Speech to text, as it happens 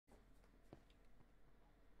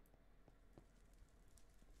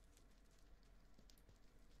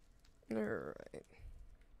Alright.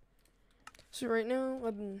 So right now,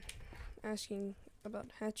 I've been asking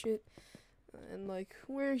about Hatchet, and like,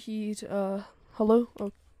 where he's, hello?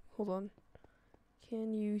 Oh, hold on.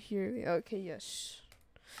 Can you hear me? Okay, yes.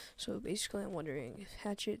 So basically, I'm wondering if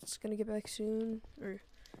Hatchet's gonna get back soon, or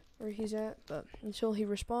where he's at, but until he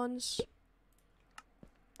responds,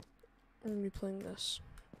 I'm gonna be playing this.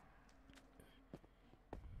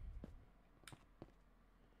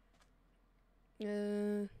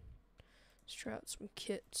 Let's try out some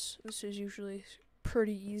kits. This is usually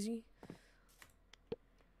pretty easy.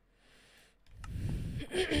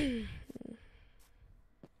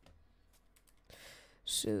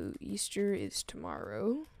 So Easter is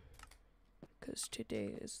tomorrow, because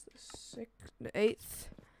today is the 8th.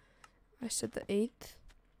 I said the 8th.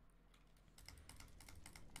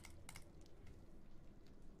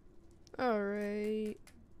 Alright.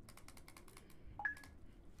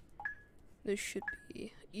 This should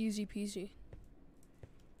be easy peasy.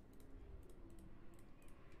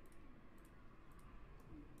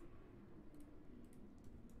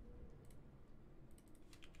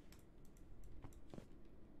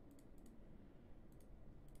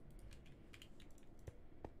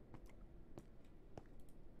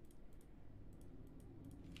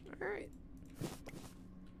 Alright.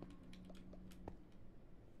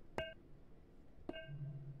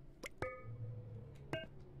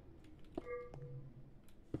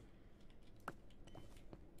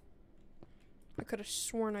 I could have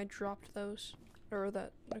sworn I dropped those. Or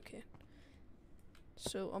that. Okay.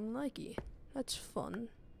 So, unlucky. That's fun.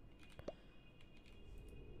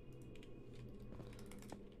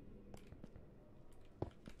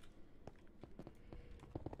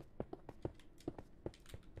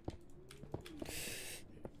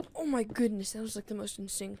 Oh my goodness, that was like the most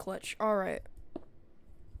insane clutch. Alright.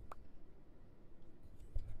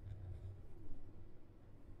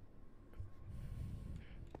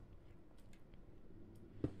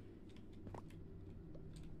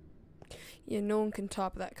 Yeah, no one can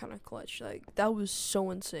top that kind of clutch. Like, that was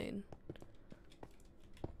so insane.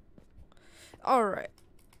 Alright.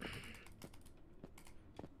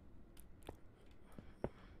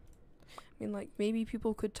 I mean, like, maybe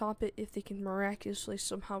people could top it if they can miraculously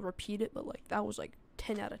somehow repeat it, but, like, that was, like,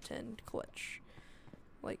 10 out of 10 clutch.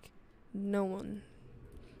 Like, no one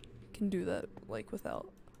can do that, like,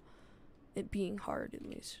 without it being hard, at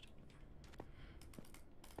least.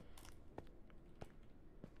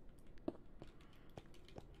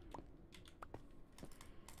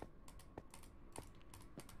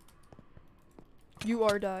 You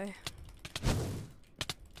are die.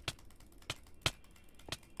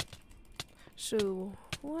 So,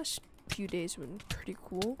 the last few days have been pretty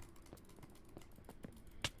cool.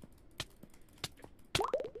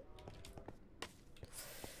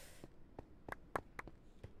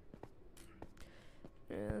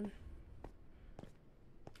 And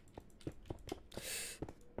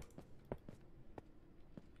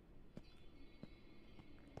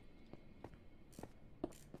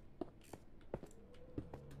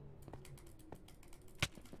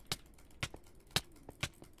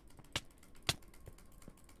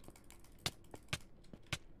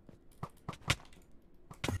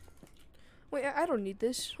wait, I don't need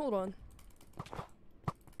this. Hold on.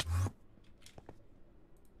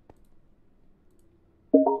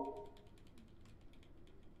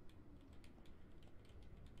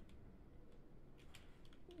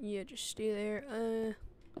 Yeah, just stay there.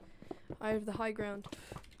 I have the high ground.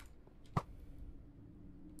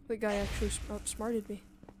 The guy actually outsmarted me.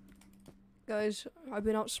 Guys, I've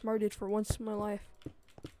been outsmarted for once in my life.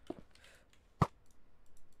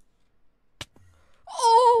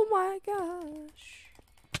 Oh my gosh.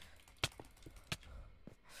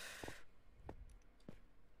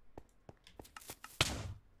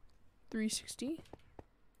 $360.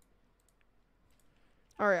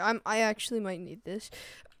 Alright, I actually might need this.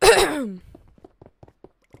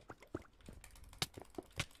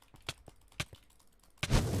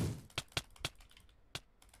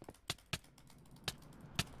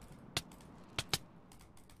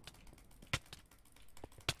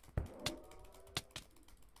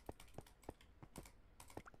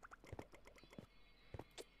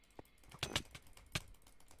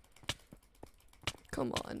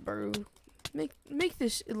 Come on, bro. Make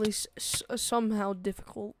this at least somehow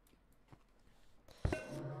difficult.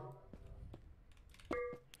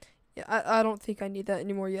 Yeah, I don't think I need that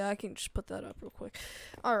anymore. Yeah, I can just put that up real quick.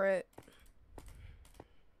 Alright.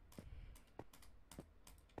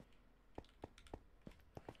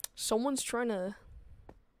 Someone's trying to...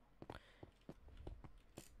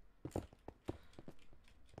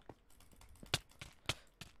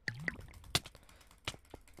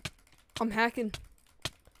 I'm hacking.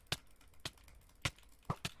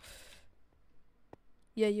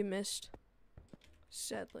 Yeah, you missed.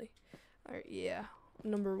 Sadly. Alright, yeah.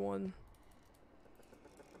 Number 1.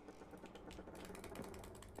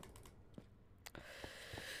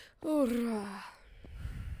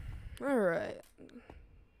 Alright.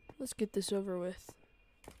 Let's get this over with.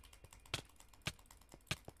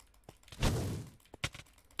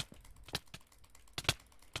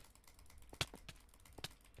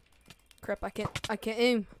 Crap, I can't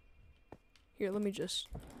aim. Here, let me just.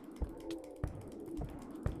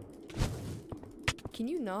 Can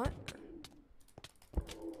you not?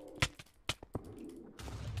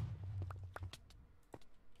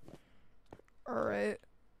 Alright.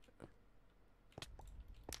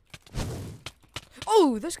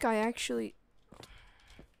 Oh, this guy actually.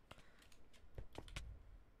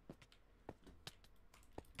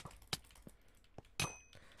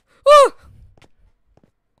 Oh!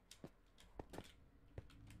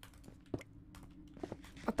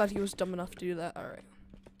 I thought he was dumb enough to do that. Alright.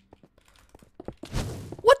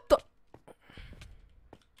 What the?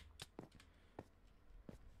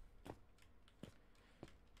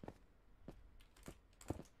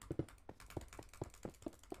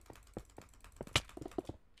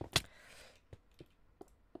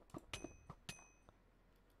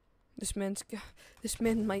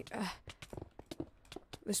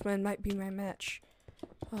 This man might be my match.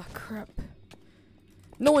 Oh crap.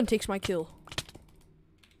 No one takes my kill.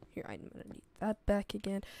 Here, I'm gonna need that back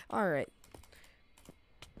again. Alright.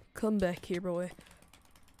 Come back here, boy.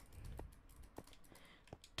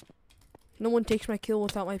 No one takes my kill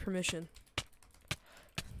without my permission.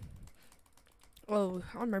 Oh,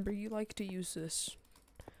 I remember you like to use this.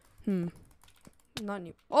 Not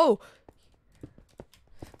new. Oh!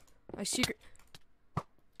 I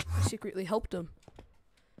secretly helped him.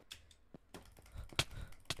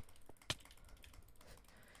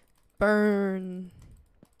 Burn.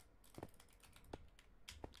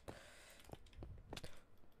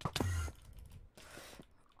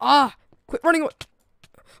 Ah! Quit running away.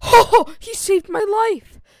 Oh! He saved my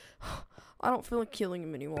life! I don't feel like killing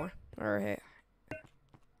him anymore. Alright.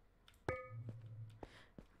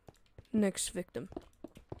 Next victim.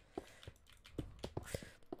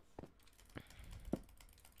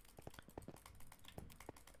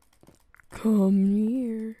 Come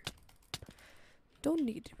here. Don't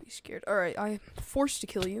need to be scared. Alright, I'm forced to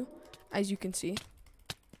kill you, as you can see.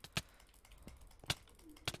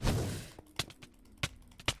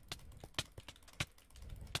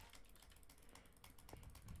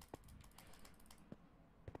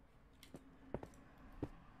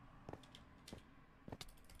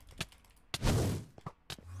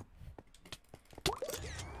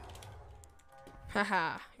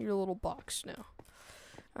 Haha, you're a little box now.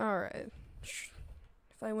 Alright. If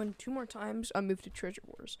I win 2 more times, I move to Treasure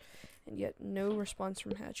Wars. And yet, no response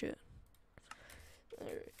from Hatchet.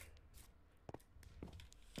 Alright.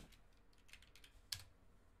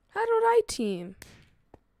 How did I team?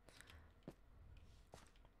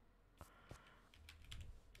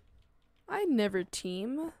 I never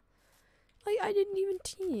team. I didn't even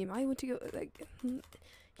team. I went to go, like,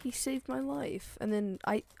 he saved my life. And then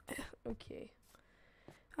okay.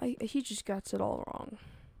 He just got it all wrong.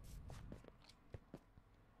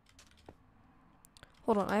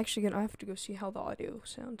 Hold on, I have to go see how the audio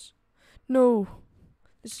sounds. No!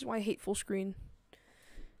 This is why I hate full screen.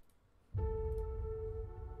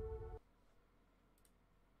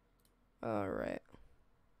 Alright.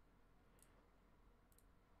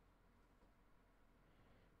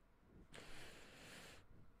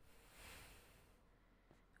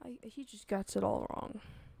 He just got it all wrong.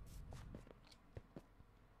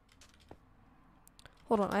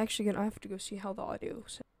 Hold on, I have to go see how the audio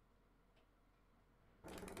sounds.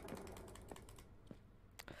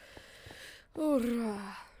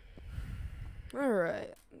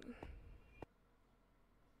 Alright.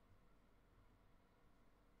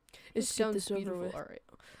 It sounds beautiful. Alright.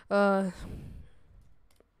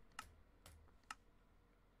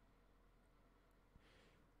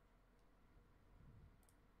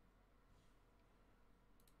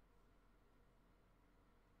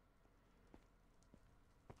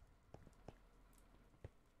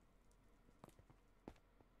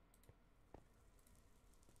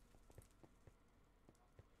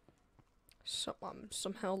 So I'm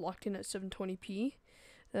somehow locked in at 720p.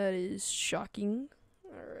 That is shocking.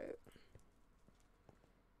 Alright.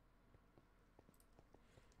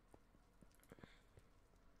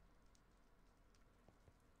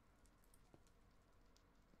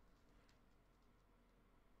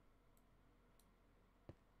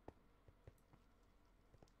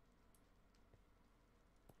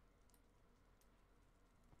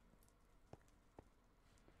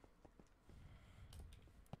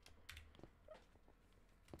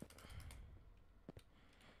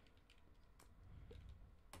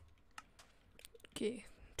 Okay,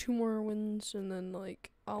 2 more wins, and then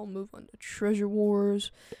like I'll move on to Treasure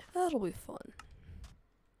Wars. That'll be fun.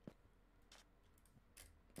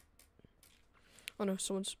 Oh no,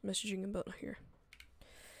 someone's messaging about here.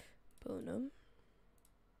 Bonum.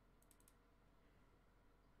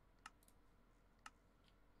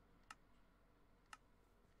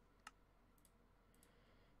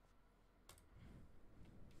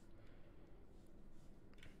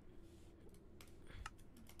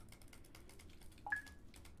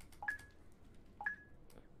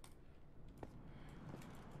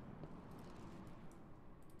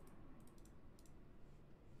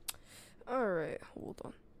 Alright, hold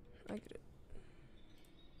on. I get it.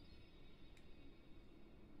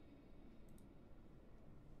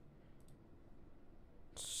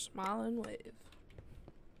 Smile and wave.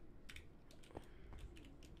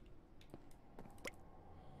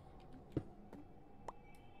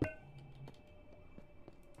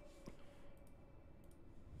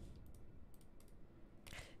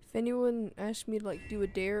 If anyone asks me to like do a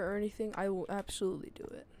dare or anything, I will absolutely do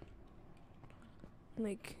it.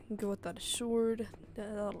 Like go without a sword.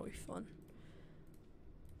 That'll be fun.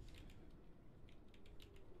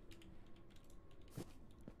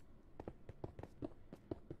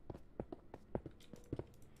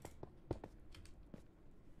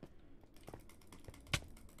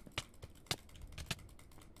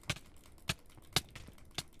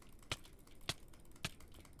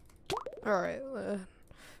 Alright,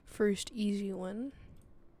 first easy one.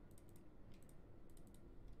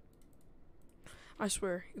 I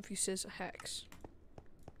swear, if he says a hex.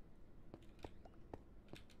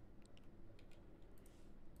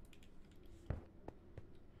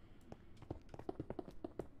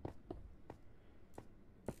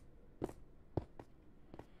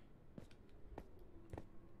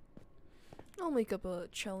 I'll make up a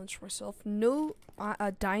challenge for myself. No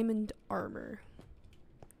diamond armor.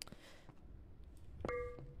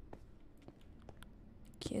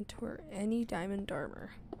 Can't wear any diamond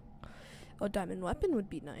armor. A diamond weapon would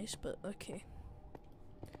be nice, but okay.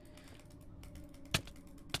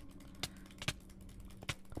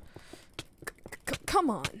 Come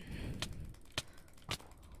on.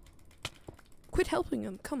 Quit helping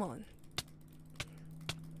him, come on.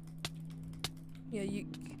 Yeah, you...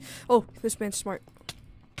 Oh, this man's smart.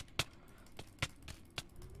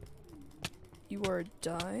 You are a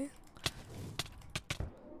die.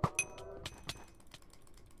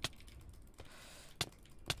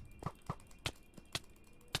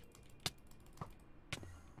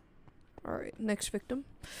 Alright, next victim.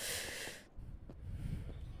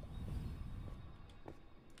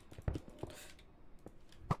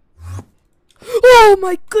 Oh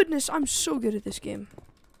my goodness, I'm so good at this game.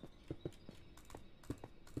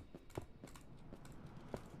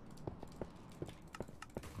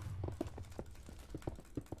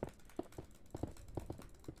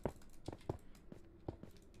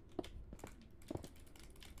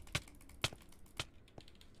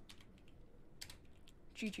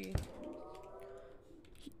 GG.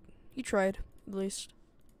 You tried, at least.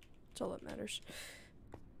 That's all that matters.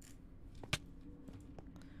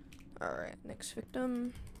 Alright, next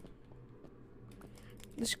victim.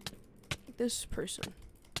 This person.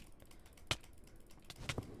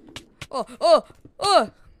 Oh!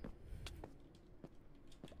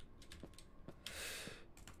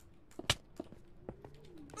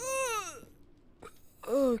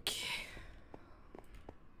 Okay.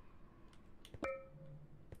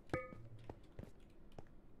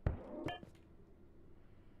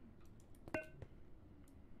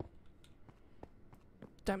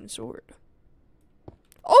 Diamond sword.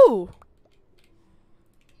 Oh!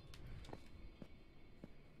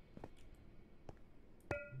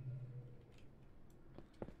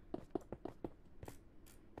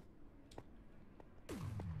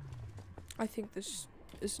 I think this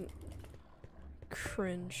isn't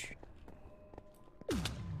cringe.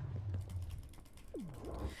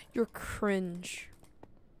 You're cringe.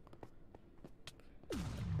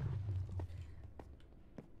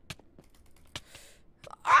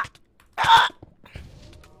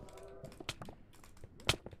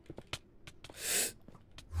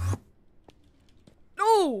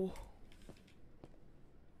 No!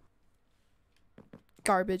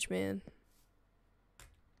 Garbage man.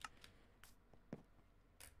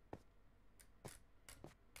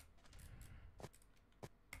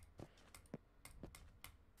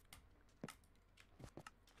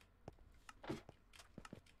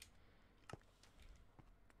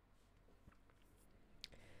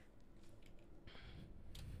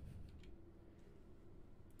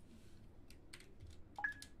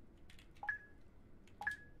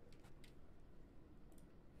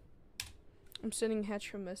 I'm sending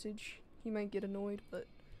Hatchet a message. He might get annoyed, but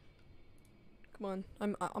come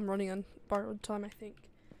on. I'm running on borrowed time, I think.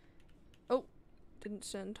 Oh, didn't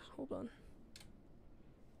send. Hold on.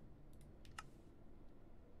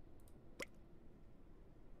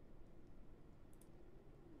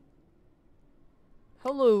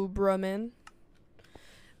 Hello, bruh, man.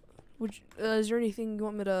 Would you, is there anything you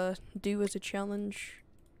want me to do as a challenge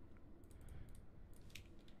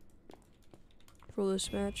for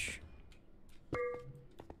this match?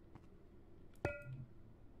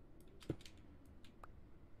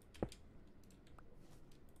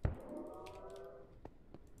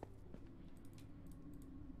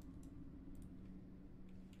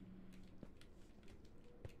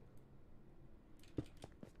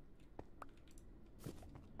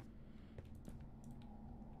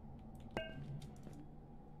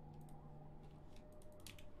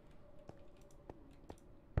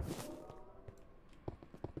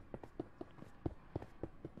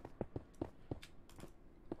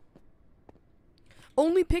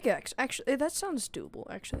 Only pickaxe. Actually, that sounds doable.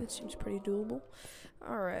 Actually, that seems pretty doable.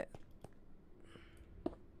 Alright.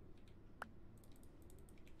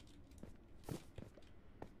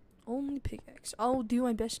 Only pickaxe. I'll do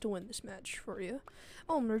my best to win this match for you.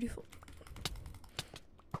 Oh, I'm already full.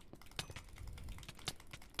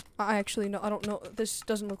 I actually no, I don't know. This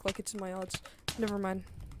doesn't look like it's in my odds. Never mind.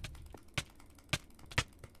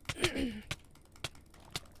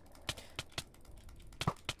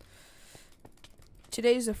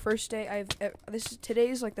 Today's the first day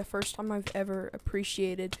today's like the first time I've ever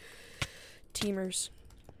appreciated teamers.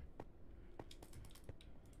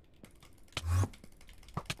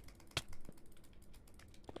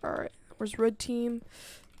 Alright, where's red team?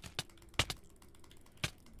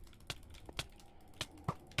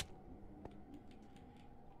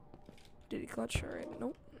 Did he clutch? Alright,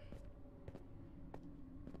 nope.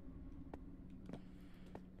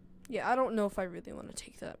 Yeah, I don't know if I really want to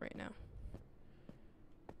take that right now.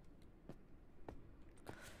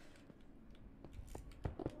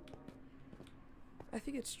 I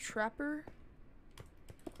think it's Trapper.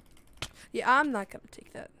 Yeah, I'm not gonna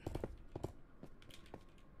take that.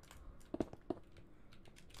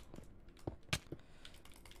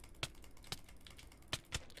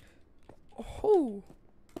 Oh.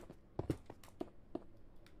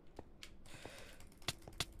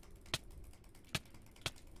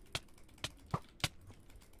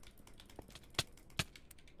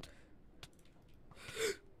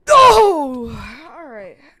 Oh!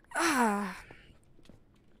 Alright.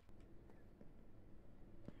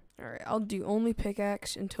 Alright, I'll do only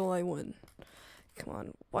pickaxe until I win. Come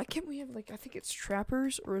on. Why can't we have, like, I think it's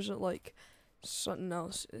trappers, or is it, like, something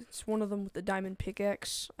else? It's one of them with the diamond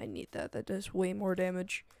pickaxe. I need that. That does way more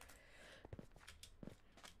damage.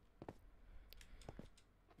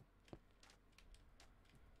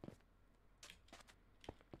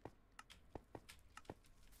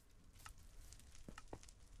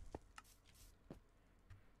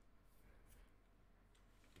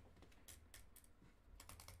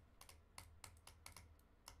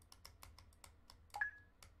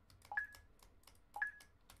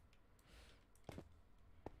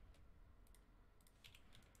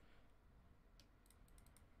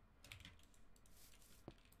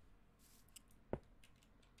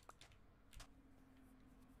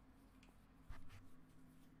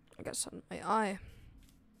 I got something in my eye.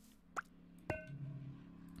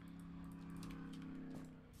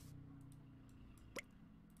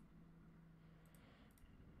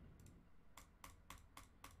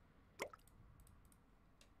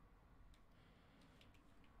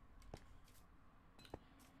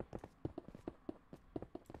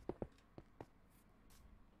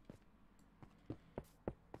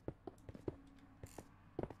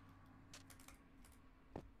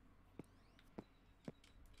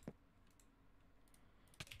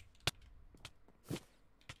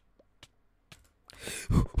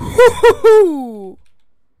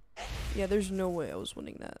 Yeah, there's no way I was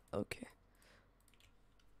winning that. Okay.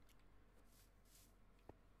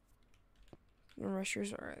 No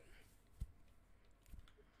rushers, alright.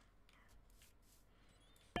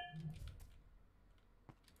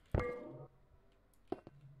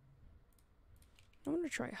 I'm gonna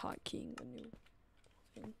try hotkeying the new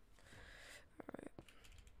thing. Alright.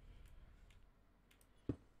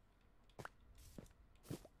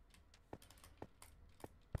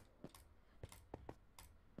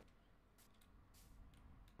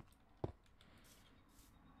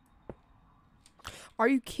 Are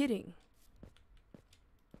you kidding?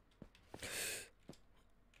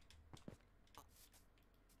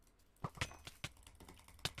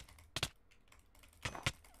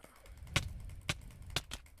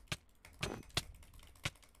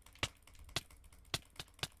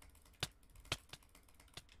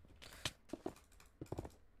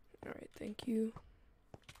 Thank you.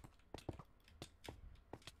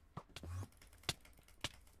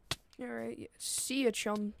 Alright, yeah. See ya,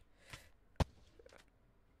 chum.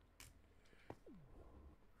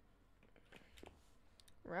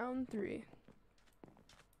 Round 3.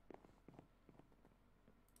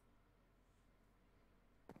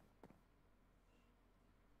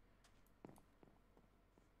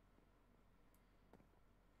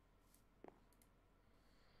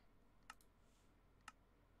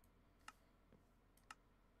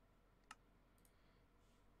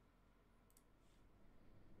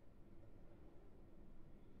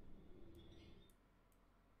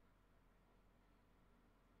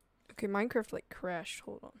 Okay, Minecraft like crashed.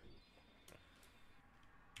 Hold on.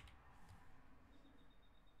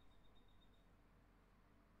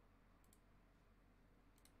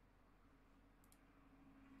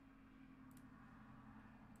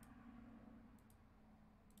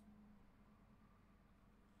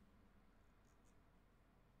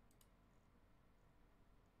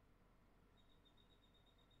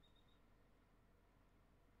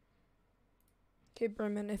 Okay,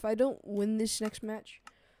 Bremen, if I don't win this next match,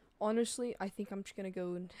 honestly, I think I'm just gonna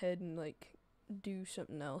go ahead and like do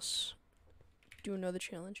something else. Do another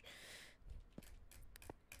challenge.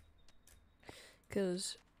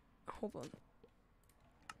 Cause, hold on.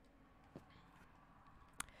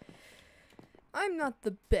 I'm not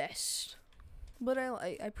the best, but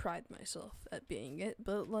I pride myself at being it.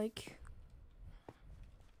 But like,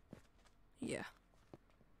 yeah.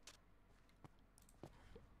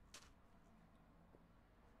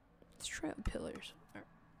 Let's try out pillars. All right.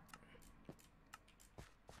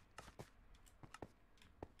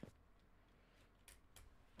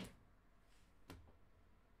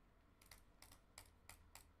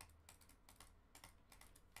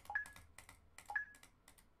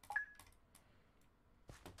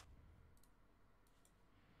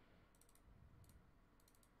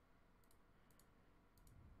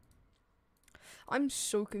 I'm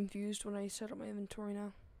so confused when I set up my inventory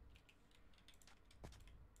now.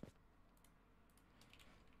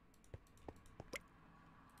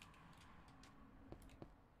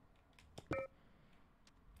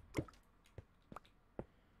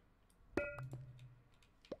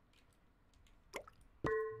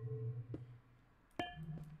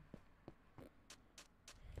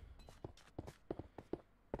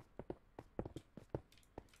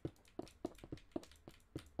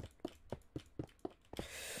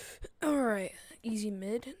 Alright, easy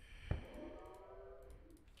mid.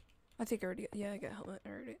 I think I already got, yeah, I got helmet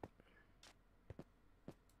already.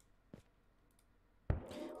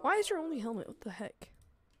 Why is there only helmet? What the heck?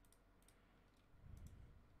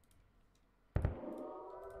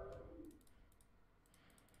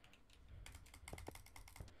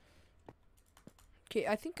 Okay,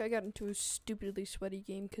 I think I got into a stupidly sweaty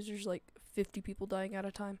game because there's like 50 people dying at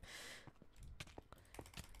a time.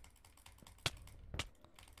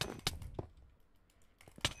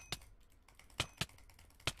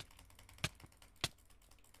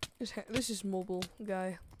 This is mobile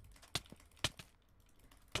guy.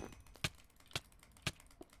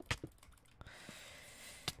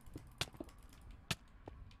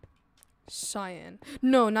 Cyan.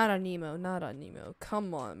 No, not on Nemo. Not on Nemo.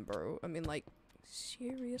 Come on, bro. I mean, like,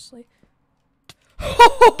 seriously?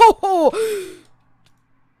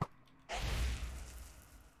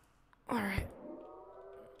 Alright.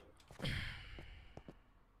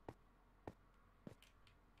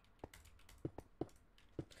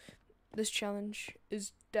 This challenge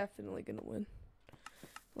is definitely gonna win.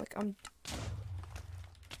 Like, I'm...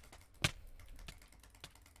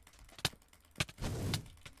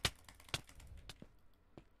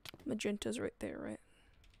 Magenta's right there, right?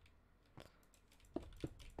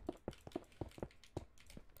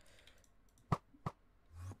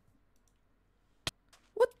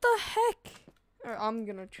 What the heck? Alright, I'm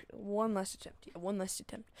gonna one last attempt. Yeah, one last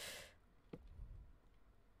attempt.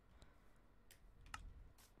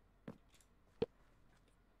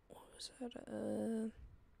 What was that?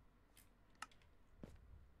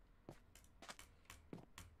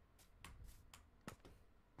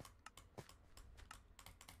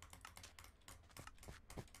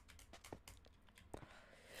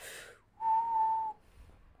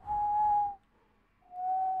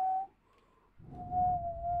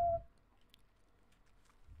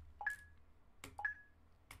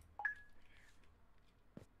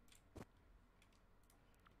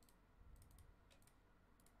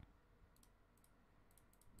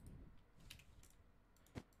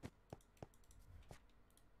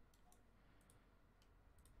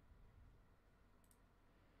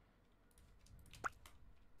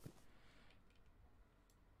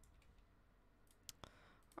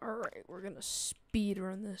 Alright, we're gonna speed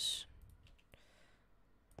run this.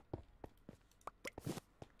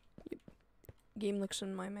 Game looks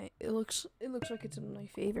in my it looks like it's in my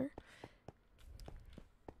favor.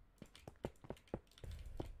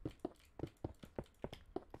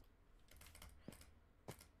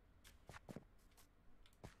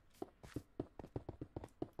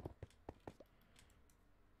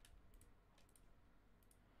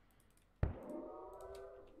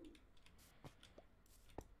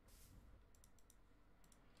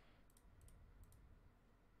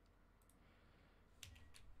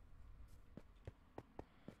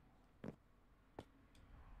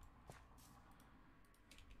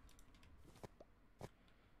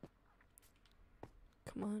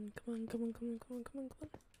 Come on.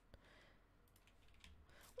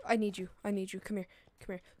 I need you. Come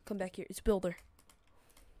here. Come back here. It's Builder.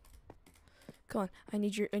 Come on. I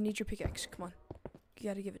need your pickaxe. Come on. You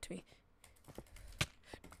gotta give it to me.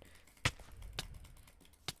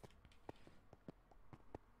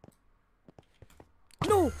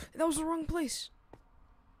 No! That was the wrong place.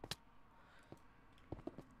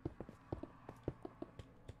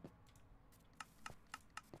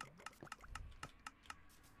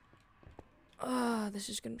 This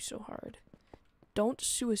is gonna be so hard. Don't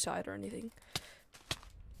suicide or anything.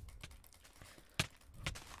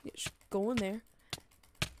 Yeah, just go in there.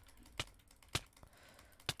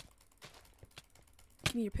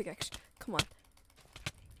 Give me your pickaxe. Come on.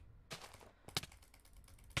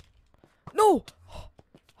 No!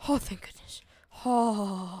 Oh, thank goodness.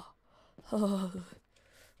 Oh.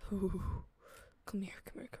 Ooh. Come here.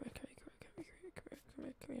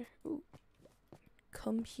 Ooh.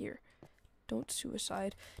 Come here. Don't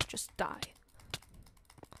suicide. Just die.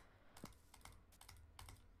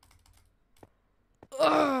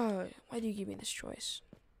 Ugh! Why do you give me this choice?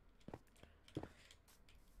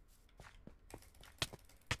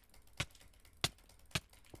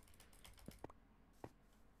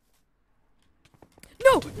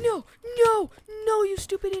 No, you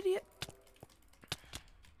stupid idiot.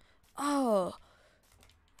 Oh.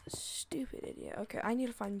 Stupid idiot. Okay, I need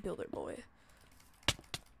to find Builder Boy.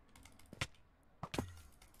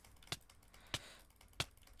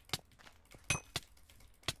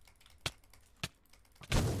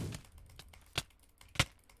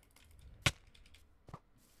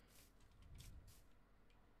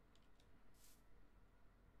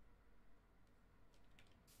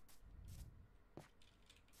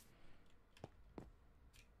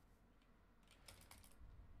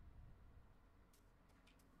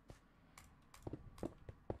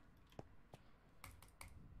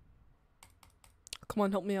 Come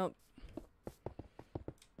on, help me out.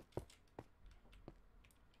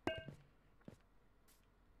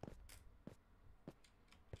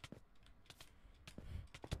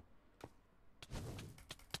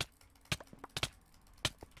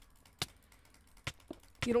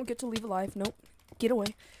 You don't get to leave alive. Nope. Get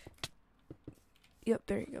away. Yep,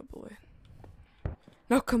 there you go, boy.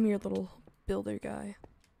 Now come here, little builder guy.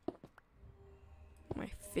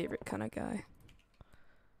 My favorite kind of guy.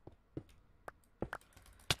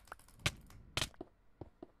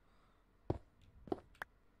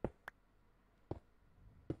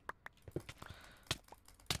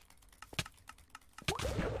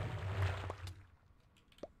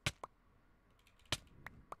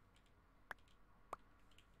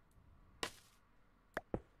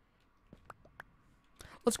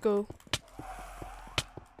 Let's go.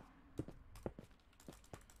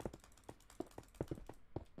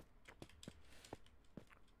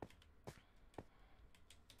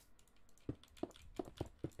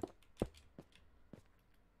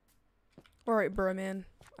 Alright, bro, man.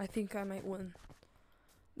 I think I might win.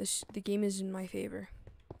 The game is in my favor.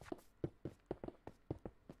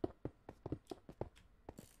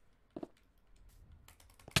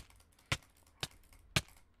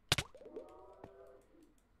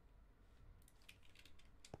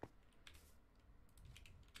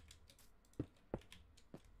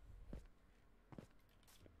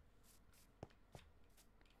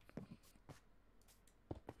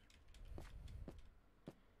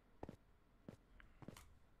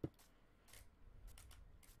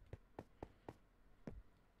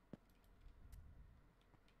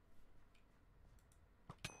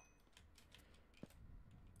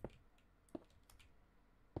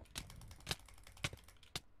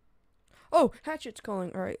 Oh, Hatchet's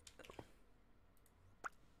calling. All right.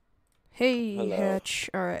 Hey, Hello. Hatch.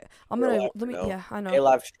 All right. I'm You're gonna live let me. now. Yeah, I know. Hey,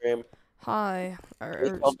 live stream. Hi. He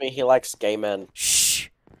told me he likes gay men. Shh.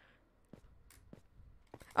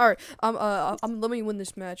 All right. Let me win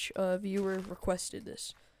this match. Viewer requested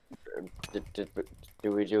this.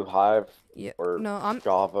 do we do Hive Yeah. or No,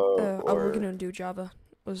 Java we're or gonna do Java.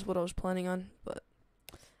 Was what I was planning on, but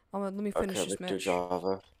let me finish okay, we this can do match.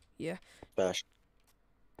 Java. Yeah. Smash.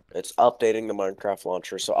 It's updating the Minecraft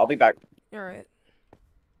launcher, so I'll be back. All right.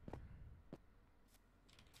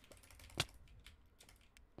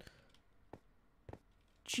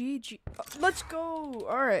 GG. Let's go.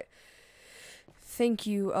 All right. Thank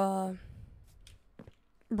you,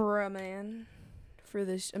 bruh man, for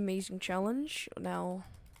this amazing challenge. Now,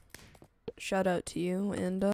 shout out to you and